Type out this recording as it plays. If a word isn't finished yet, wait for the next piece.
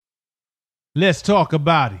Let's talk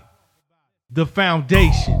about it. The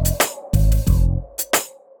foundation.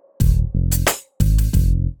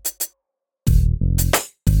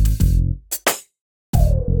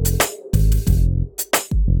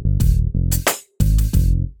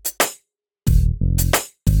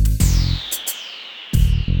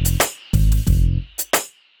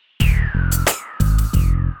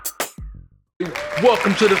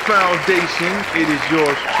 Welcome to the foundation. It is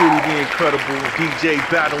yours truly, the incredible DJ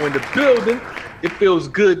Battle in the building. It feels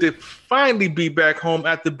good to finally be back home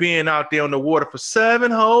after being out there on the water for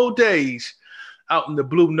 7 whole days out in the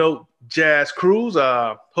Blue Note Jazz Cruise.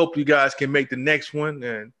 Hope you guys can make the next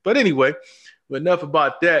one. But anyway, enough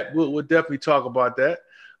about that. We'll definitely talk about that.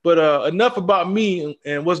 But enough about me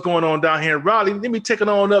and what's going on down here in Raleigh. Let me take it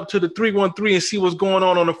on up to the 313 and see what's going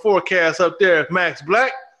on the forecast up there. Max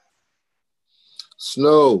Black.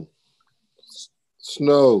 Snow. It's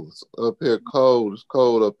up here cold. It's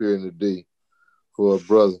cold up here in the D for a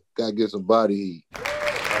brother. Gotta get some body heat. What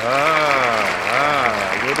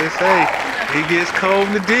they say? He gets cold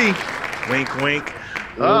in the D. Wink, wink.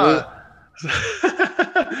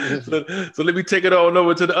 So let me take it on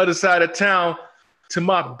over to the other side of town to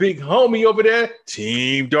my big homie over there,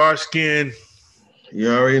 Team Darkskin.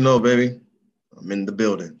 You already know, baby. I'm in the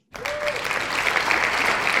building.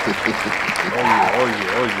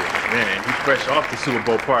 Oh yeah. Man, he's fresh off the Super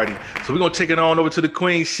Bowl party. So we're going to take it on over to the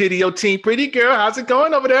Queen City. Yo, Team Pretty Girl, how's it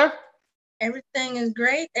going over there? Everything is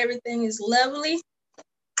great. Everything is lovely.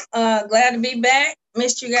 Glad to be back.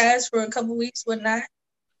 Missed you guys for a couple weeks, whatnot.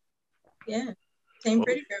 Yeah. Team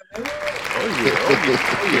Pretty Girl, baby. Oh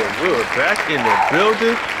yeah. We're back in the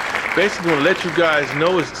building. Basically going to let you guys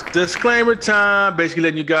know it's disclaimer time. Basically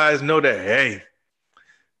letting you guys know that, hey,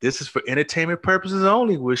 this is for entertainment purposes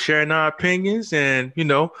only. We're sharing our opinions and,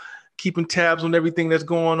 keeping tabs on everything that's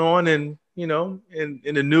going on and, in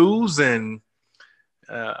the news and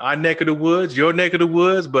our neck of the woods, your neck of the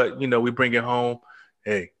woods. But, we bring it home.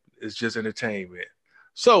 Hey, it's just entertainment.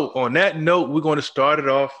 So on that note, we're going to start it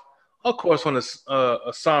off, of course, on a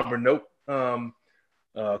somber note.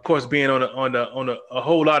 Of course, being on a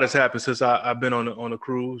whole lot has happened since I've been on a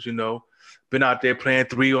cruise, Been out there playing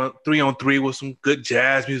three on three with some good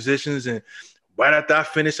jazz musicians. And right after I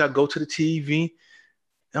finish, I go to the TV.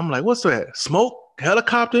 And I'm like, what's that? Smoke?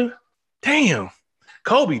 Helicopter? Damn.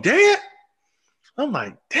 Kobe dead? I'm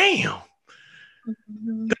like, damn.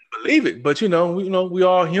 Mm-hmm. Couldn't believe it. But, we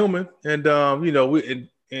all human. And,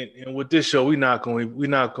 and with this show, we're not going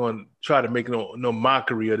to try to make no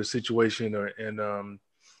mockery of the situation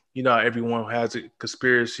everyone has a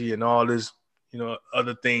conspiracy and all this,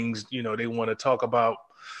 other things, they want to talk about,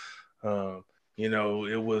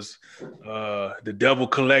 it was the devil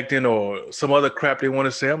collecting or some other crap they want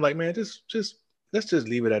to say. I'm like, man, just let's just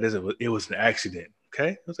leave it at this. It was an accident.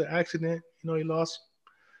 Okay. It was an accident. He lost,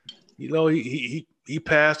 he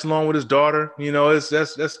passed along with his daughter,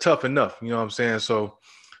 that's tough enough. You know what I'm saying? So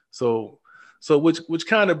which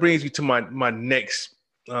kind of brings me to my next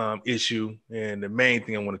issue. And the main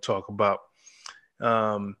thing I want to talk about,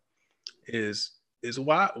 is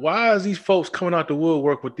why is these folks coming out the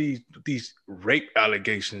woodwork with these rape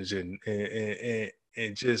allegations and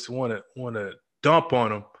just want to dump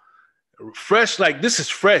on them fresh? Like, this is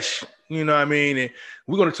fresh, you know what I mean? And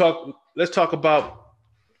let's talk about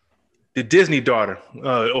the Disney daughter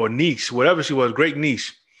or niece, whatever she was, great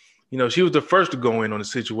niece. She was the first to go in on the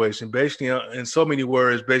situation, basically, in so many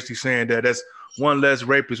words, basically saying that that's one less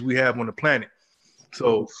rapist we have on the planet.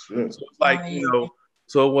 So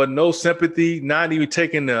so it was no sympathy, not even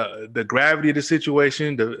taking the gravity of the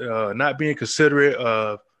situation, not being considerate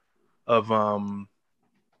of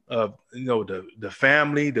the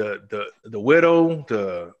family, the widow,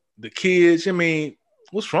 the kids. I mean,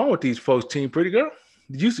 what's wrong with these folks, Team Pretty Girl?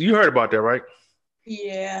 You heard about that, right?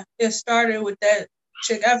 Yeah, it started with that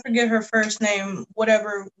chick. I forget her first name.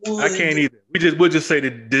 Whatever. Wood. I can't either. We'll just say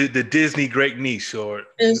the Disney great niece, or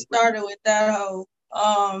it started with that whole.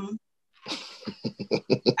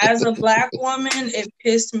 As a Black woman, it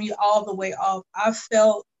pissed me all the way off. I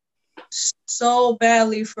felt so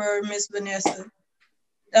badly for Miss Vanessa.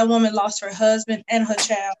 That woman lost her husband and her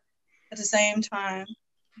child at the same time.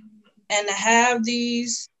 And to have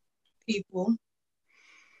these people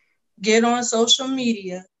get on social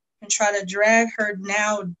media and try to drag her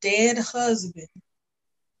now dead husband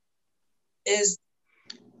is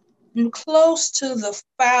close to the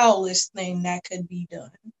foulest thing that could be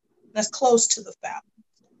done. That's close to the foul.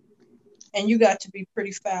 And you got to be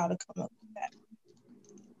pretty foul to come up with that.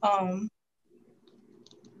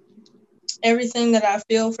 Everything that I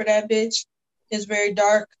feel for that bitch is very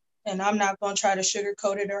dark, and I'm not going to try to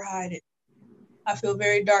sugarcoat it or hide it. I feel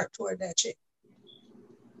very dark toward that chick.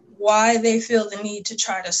 Why they feel the need to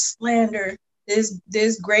try to slander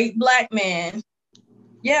this great Black man.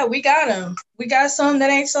 Yeah, we got him. We got some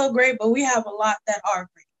that ain't so great, but we have a lot that are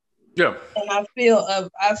great. Yeah. And I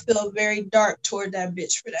feel very dark toward that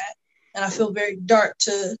bitch for that. And I feel very dark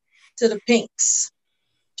to the Pinks,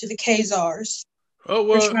 to the Kazars. Oh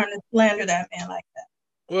well, for trying to slander that man like that.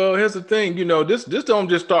 Well, here's the thing, this don't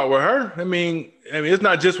just start with her. I mean, it's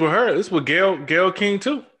not just with her. It's with Gail King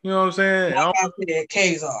too. You know what I'm saying? Like I said,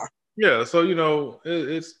 Kazar. Yeah. So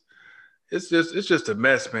it's just a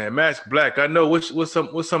mess, man. Mask Black. I know. What's some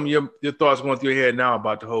of your thoughts going through your head now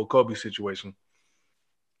about the whole Kobe situation?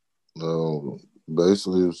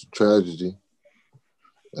 Basically, it was a tragedy,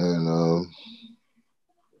 and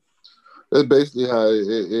that's basically how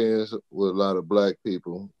it ends with a lot of Black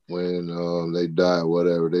people when they die or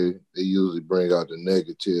whatever. They usually bring out the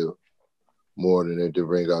negative more than they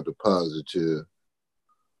bring out the positive.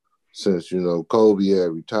 Since, Kobe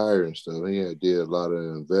had retired and stuff, he had did a lot of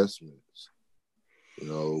investments,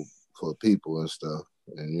 for people and stuff.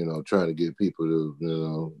 And, trying to get people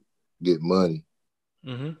to, get money.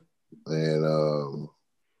 Mm-hmm. And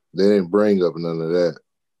they didn't bring up none of that.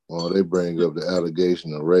 Well, they bring up the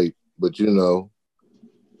allegation of rape. But,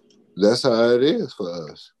 that's how it is for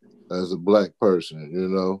us as a Black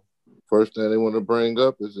person, First thing they want to bring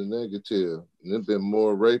up is the negative. And there's been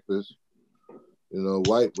more rapists,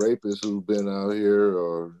 white rapists who've been out here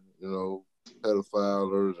or,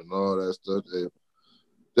 pedophiles and all that stuff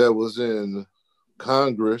that was in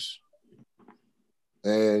Congress.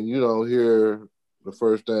 And you don't hear the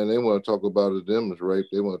first thing they want to talk about is them is rape.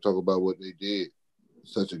 They want to talk about what they did.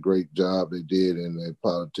 Such a great job they did in a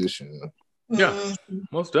politician. Yeah,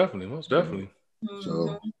 most definitely.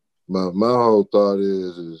 So my whole thought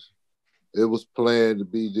is it was planned to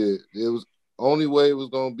be there. It was only way it was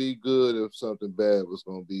gonna be good if something bad was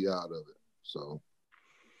gonna be out of it. So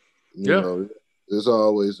there's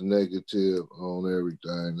always a negative on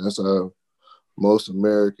everything. That's how most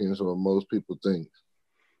Americans or most people think.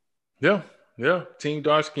 Yeah. Team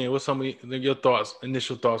Darkskin, what's some of your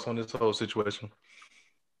initial thoughts on this whole situation?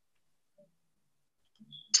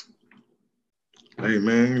 Hey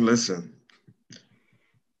man, listen.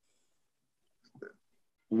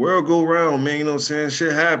 World go round, man. You know what I'm saying?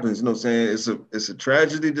 Shit happens. You know what I'm saying? It's a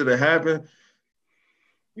tragedy that it happened.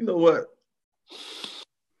 You know what?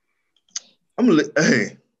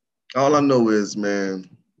 Hey, all I know is, man,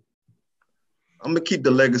 I'm gonna keep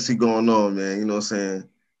the legacy going on, man. You know what I'm saying?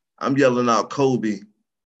 I'm yelling out Kobe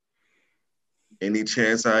any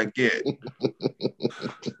chance I get.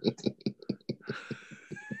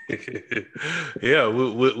 Yeah,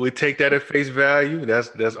 we take that at face value.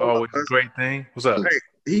 That's always a great thing. What's up?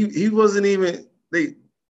 Hey, he wasn't even he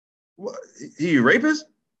a rapist?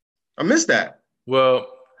 I missed that. Well,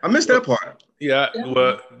 I missed that part. Yeah,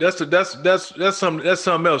 well, that's something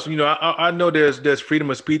else. I know there's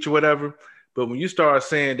freedom of speech or whatever, but when you start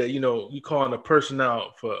saying that, you calling a person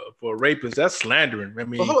out for a rapist, that's slandering. I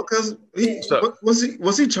mean, because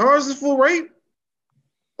was he charged for rape,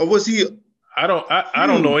 or was he? I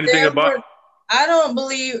don't know anything about. I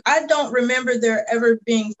don't remember there ever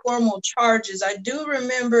being formal charges. I do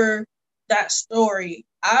remember that story.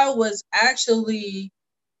 That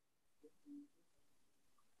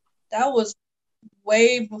was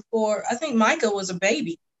way before. I think Micah was a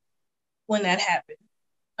baby when that happened.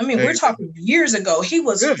 I mean, we're talking years ago. He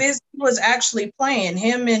was actually playing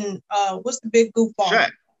him and what's the big goofball?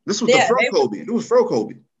 Shaq. This was Kobe. It was Fro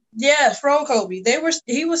Kobe. Yeah, Fro Kobe.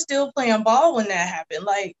 He was still playing ball when that happened.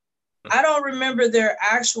 Like, I don't remember there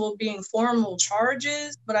actual being formal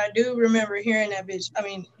charges, but I do remember hearing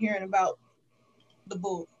about the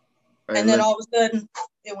bull. And then all of a sudden,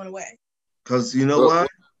 it went away. Because you know why?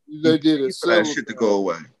 They did it for that shit to go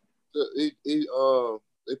away. They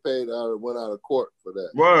went out of court for that.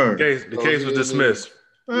 Word. The case was dismissed.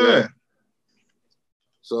 Yeah.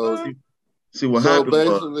 So see what happened.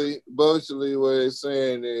 Basically, what they're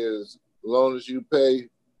saying is, as long as you pay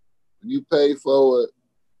for it,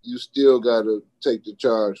 you still got to take the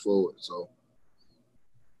charge for it. So.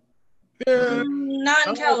 Yeah. Not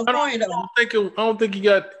in California, though. I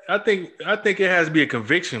think it has to be a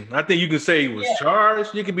conviction. I think you can say he was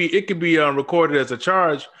charged. It could be recorded as a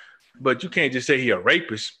charge, but you can't just say he a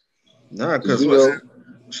rapist. Nah, because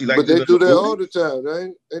but they do that all the time,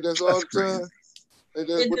 right? Ain't that all the time? Ain't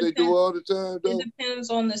that what they do all the time, though? It depends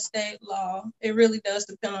on the state law. It really does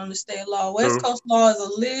depend on the state law. West Coast law is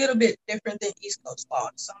a little bit different than East Coast law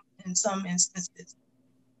in some instances.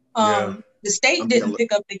 The state didn't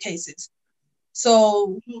pick up the cases.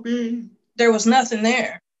 So there was nothing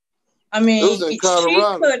there. I mean, it was in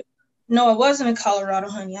Colorado. No, it wasn't in Colorado,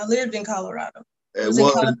 honey. I lived in Colorado.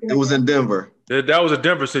 It was in Denver. That was a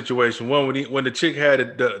Denver situation. One when the chick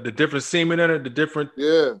had the different semen in her, the different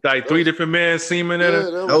like three different men's semen in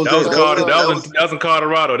her. That was in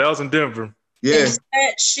Colorado. That was in Denver. Yeah.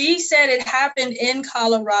 She said it happened in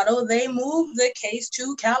Colorado. They moved the case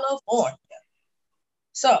to California.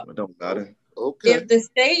 So it don't matter. Okay. If the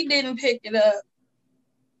state didn't pick it up,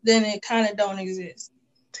 then it kind of don't exist.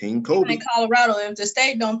 Team Kobe. Even in Colorado, if the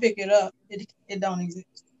state don't pick it up, it don't exist.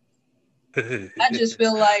 I just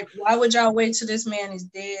feel like, why would y'all wait till this man is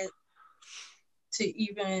dead to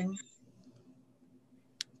even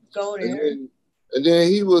go there? And then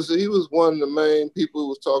he was one of the main people who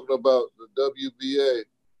was talking about the WBA,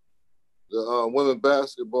 the women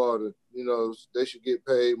basketball. That, you know, they should get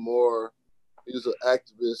paid more. He was an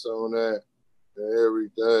activist on that and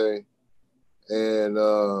everything. And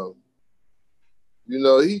you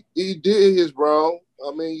know, he did his wrong.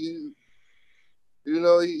 I mean, you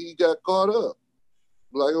know, he got caught up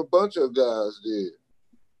like a bunch of guys did.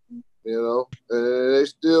 You know, and they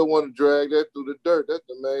still want to drag that through the dirt. That's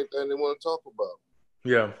the main thing they want to talk about.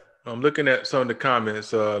 Yeah, I'm looking at some of the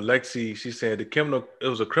comments. Lexi, she said it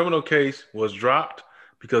was a criminal case, was dropped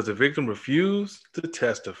because the victim refused to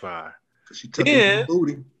testify. She took his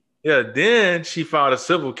booty. Yeah, then she filed a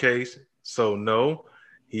civil case. So no,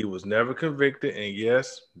 he was never convicted, and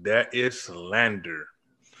yes, that is slander.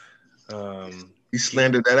 He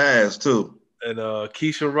slandered that ass too. And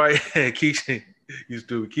Keisha Wright, Keisha used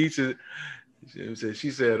to. Keisha,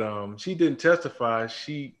 she said she didn't testify.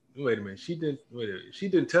 She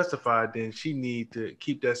didn't testify. Then she need to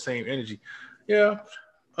keep that same energy. Yeah,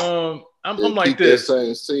 I'm like this. That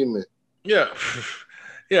same semen. Yeah,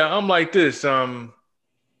 yeah, I'm like this.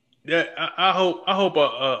 Yeah, I hope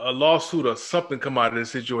a lawsuit or something come out of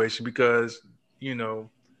this situation because, you know,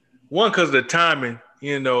 one, because of the timing,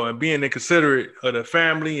 you know, and being inconsiderate of the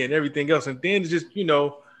family and everything else. And then just, you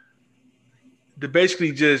know,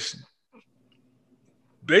 basically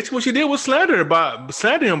what she did was slander him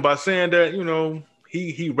by saying that, you know,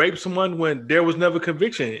 he raped someone when there was never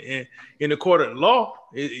conviction. And in the court of law,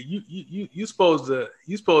 you supposed to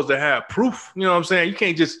have proof. You know what I'm saying? You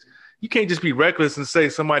can't just be reckless and say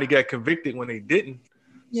somebody got convicted when they didn't.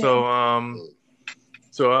 Yeah.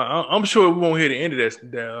 So I'm sure we won't hear the end of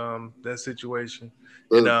that situation.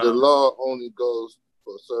 But the law only goes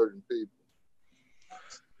for certain people.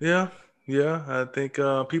 Yeah. I think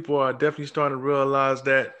people are definitely starting to realize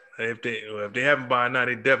that. If they haven't by now,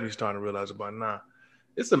 they definitely starting to realize it by now.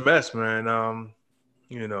 It's a mess, man.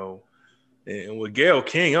 You know, and with Gayle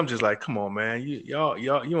King, I'm just like, come on, man. You and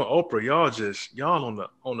Oprah, y'all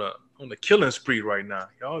on the killing spree right now.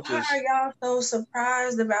 Why are y'all so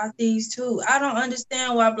surprised about these two? I don't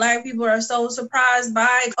understand why Black people are so surprised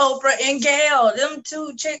by Oprah and Gayle. Them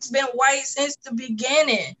two chicks been white since the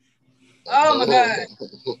beginning. Oh my God.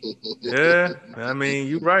 Yeah, I mean,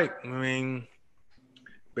 you're right. I mean,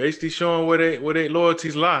 basically showing where they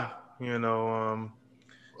loyalties lie. You know.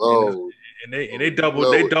 And they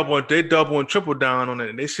double and triple down on it.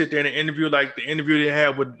 And they sit there in an interview like the interview they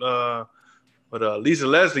had with Lisa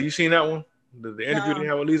Leslie. You seen that one? The interview they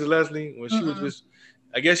had with Lisa Leslie when she was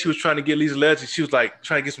I guess she was trying to get Lisa Leslie. She was like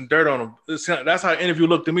trying to get some dirt on him. That's how the interview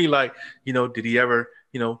looked to me. Like, you know, did he ever,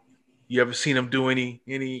 you know, you ever seen him do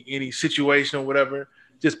any situation or whatever?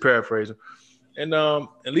 Just paraphrasing. And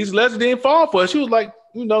Lisa Leslie didn't fall for it. She was like,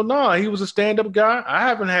 you know, nah, he was a stand-up guy. I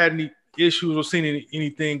haven't had any issues or seen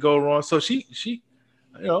anything go wrong. So she you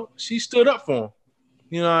know, she stood up for him.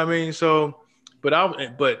 You know what I mean? So, but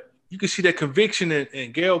you can see that conviction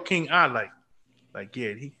in Gayle King eye, like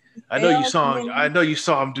yeah, I know you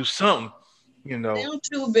saw him do something, you know. Them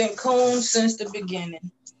two been coons since the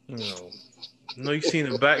beginning. You know, you seen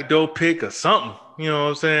a backdoor pick or something, you know what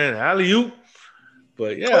I'm saying? Alley-oop.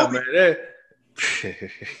 But yeah, Kobe. Man,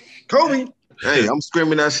 Kobe. Hey, I'm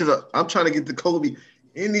screaming that shit up. I'm trying to get to Kobe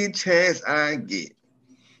any chance I get.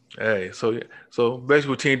 Hey, so basically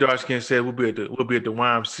what Team Darkskin said, we'll be at the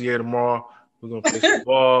YMCA tomorrow. We're gonna play some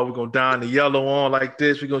ball. We're gonna down the yellow on like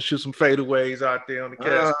this. We're gonna shoot some fadeaways out there on the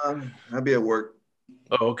cast. I'll be at work.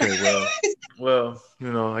 Oh, okay. Well,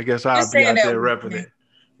 you know, I guess I'll be out there repping it.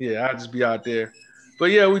 Yeah, I'll just be out there.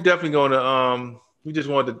 But yeah, we definitely gonna we just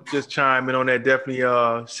wanted to just chime in on that.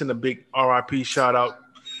 Definitely send a big RIP shout out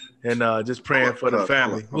and just praying for the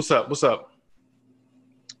family. What's up?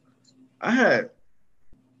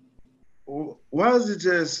 Why is it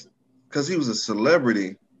just because he was a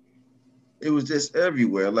celebrity? It was just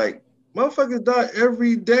everywhere. Like, motherfuckers die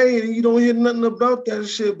every day and you don't hear nothing about that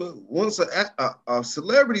shit. But once a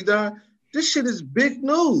celebrity die, this shit is big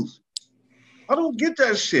news. I don't get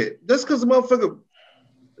that shit. That's because the motherfucker,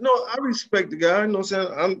 No, I respect the guy. You know what I'm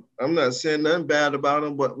saying? I'm not saying nothing bad about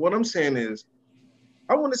him, but what I'm saying is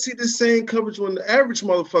I want to see this same coverage when the average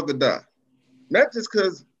motherfucker died. Not just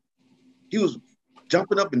because he was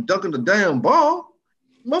jumping up and dunking the damn ball.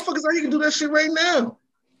 Motherfuckers like he can do that shit right now.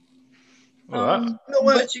 Well, You know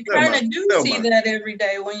what? But you kind of do see that every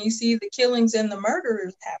day when you see the killings and the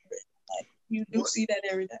murders happen. Like you do see that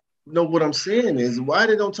every day. No, what I'm saying is why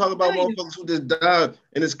they don't talk about motherfuckers who just died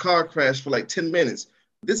in this car crash for like 10 minutes.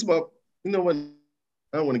 This about, you know what? I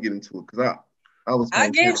don't want to get into it because I was. I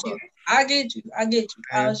get you. I get you.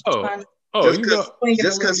 I was just trying to.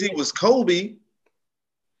 Just because he was Kobe,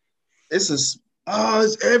 it's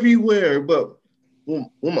everywhere. But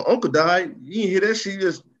when my uncle died, you didn't hear that shit.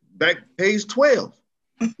 Just back page 12,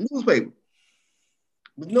 newspaper.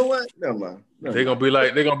 But you know what? Never mind. They're gonna be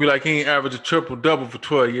like he ain't averaged a triple-double for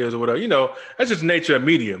 12 years or whatever. You know, that's just the nature of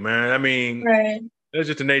media, man. I mean, that's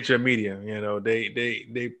just the nature of media. You know,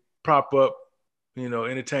 they prop up, you know,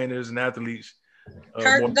 entertainers and athletes.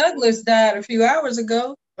 Kirk Douglas died a few hours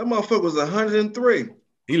ago. That motherfucker was 103.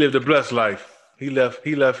 He lived a blessed life. He left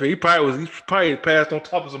here. He probably passed on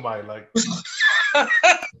top of somebody like.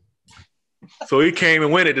 So he came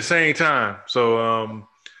and went at the same time. So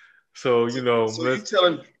you know. So you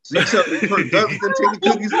telling me Kirk Douglas didn't take the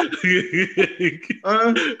cookies?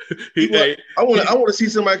 I want to see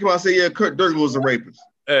somebody come out and say, yeah, Kirk Douglas was a rapist.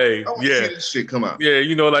 Hey, I want to see this shit come out. Yeah,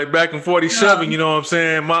 you know, like back in 47, you know what I'm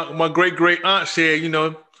saying? My great aunt said, you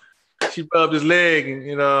know, she rubbed his leg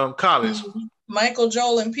in college. Michael,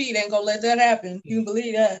 Joel, and Pete ain't gonna let that happen. You can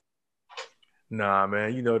believe that. Nah,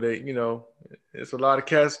 man, you know, it's a lot of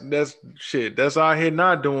cats that's out here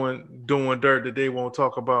not doing dirt that they won't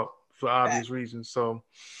talk about for obvious reasons. So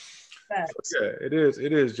yeah, it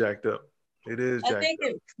is jacked up. It is jacked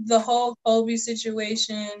up. The whole Kobe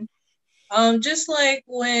situation, just like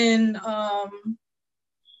when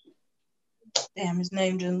damn, his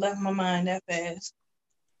name just left my mind that fast.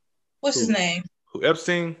 What's his name? Who,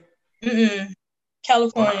 Epstein?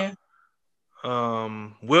 California.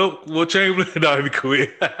 Will Chamberlain. No, let me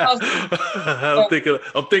quit. I'm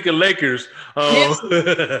thinking Lakers. Just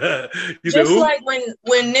like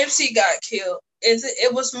when Nipsey got killed,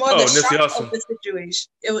 it was more the shock of the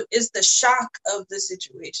situation. It's the shock of the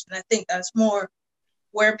situation. I think that's more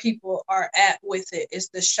where people are at with it. It's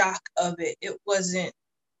the shock of it. It wasn't.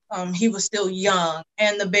 He was still young,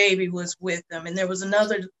 and the baby was with him, and there was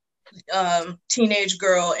another teenage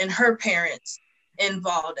girl and her parents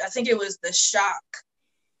involved. I think it was the shock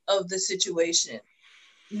of the situation,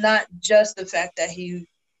 not just the fact that he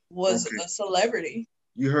was a celebrity.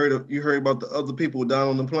 You heard about the other people down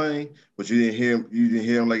on the plane, but you didn't hear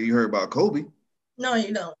him like you heard about Kobe. No,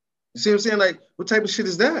 you don't. You see what I'm saying? Like, what type of shit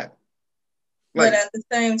is that? Like, but at the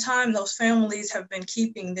same time, those families have been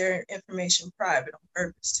keeping their information private on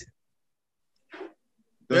purpose too.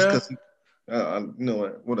 That's because you know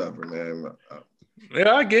what? Whatever, man.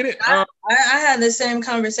 Yeah, I get it. I had the same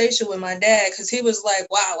conversation with my dad because he was like,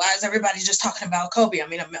 "Wow, why is everybody just talking about Kobe?" I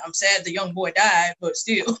mean, I'm sad the young boy died, but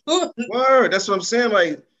still. Word, that's what I'm saying.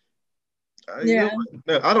 Like, yeah, you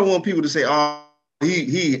know, I don't want people to say, "Oh,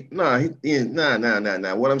 nah."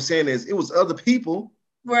 What I'm saying is, it was other people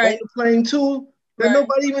on the plane too that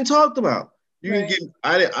nobody even talked about. You can get.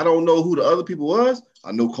 I don't know who the other people was.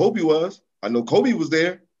 I know Kobe was. I know Kobe was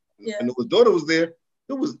there. Yeah. I know his daughter was there.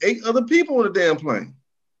 There was 8 other people on the damn plane.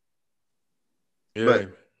 Yeah.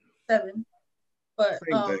 But 7. But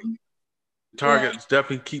targets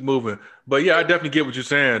definitely keep moving. But yeah, I definitely get what you're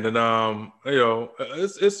saying. And you know,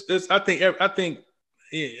 it's I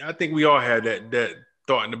think we all had that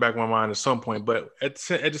thought in the back of my mind at some point. But at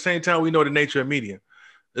the same time, we know the nature of media.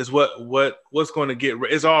 It's what's going to get.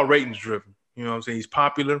 It's all ratings driven. You know what I'm saying? He's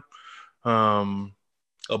popular, a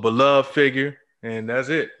beloved figure, and that's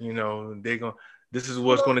it. You know, this is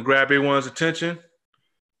what's going to grab everyone's attention.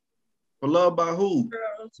 Beloved by who?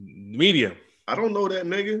 Media. I don't know that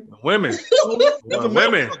nigga. Women.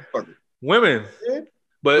 Women. Yeah.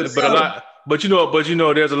 But a lot. But you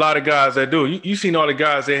know, there's a lot of guys that do. You seen all the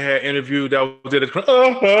guys they had interviewed that was at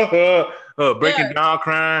breaking down,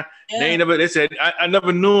 crying. Yeah. They said I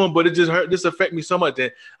never knew him, but it just hurt. This affect me so much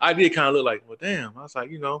that I did kind of look like, well, damn. I was like,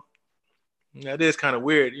 you know, that is kind of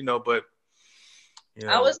weird, you know. But you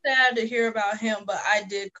know. I was sad to hear about him, but I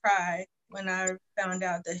did cry when I found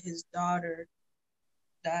out that his daughter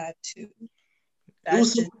died too.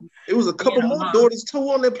 It was a couple more daughters too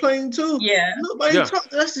on that plane too. Yeah. Nobody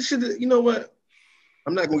talked. That's the shit that, you know what?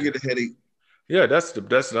 I'm not gonna get a headache. Yeah, that's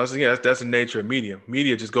the nature of media.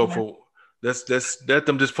 Media just go for let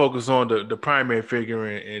them just focus on the primary figure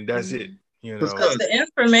and that's it. You know, because the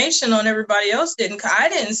information on everybody else I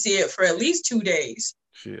didn't see it for at least 2 days.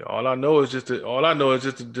 Shit, all I know is just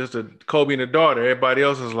a Kobe and the daughter. Everybody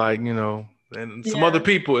else is like, and some other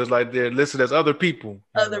people is like they're listed as other people.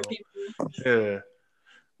 Other people. Yeah.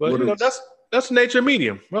 But What is- that's nature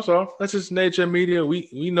medium. That's all. That's just nature medium.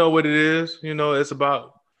 We know what it is. It's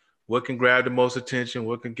about what can grab the most attention,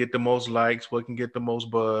 what can get the most likes, what can get the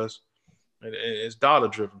most buzz. And it's dollar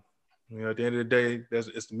driven. At the end of the day,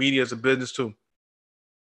 it's the media is a business too.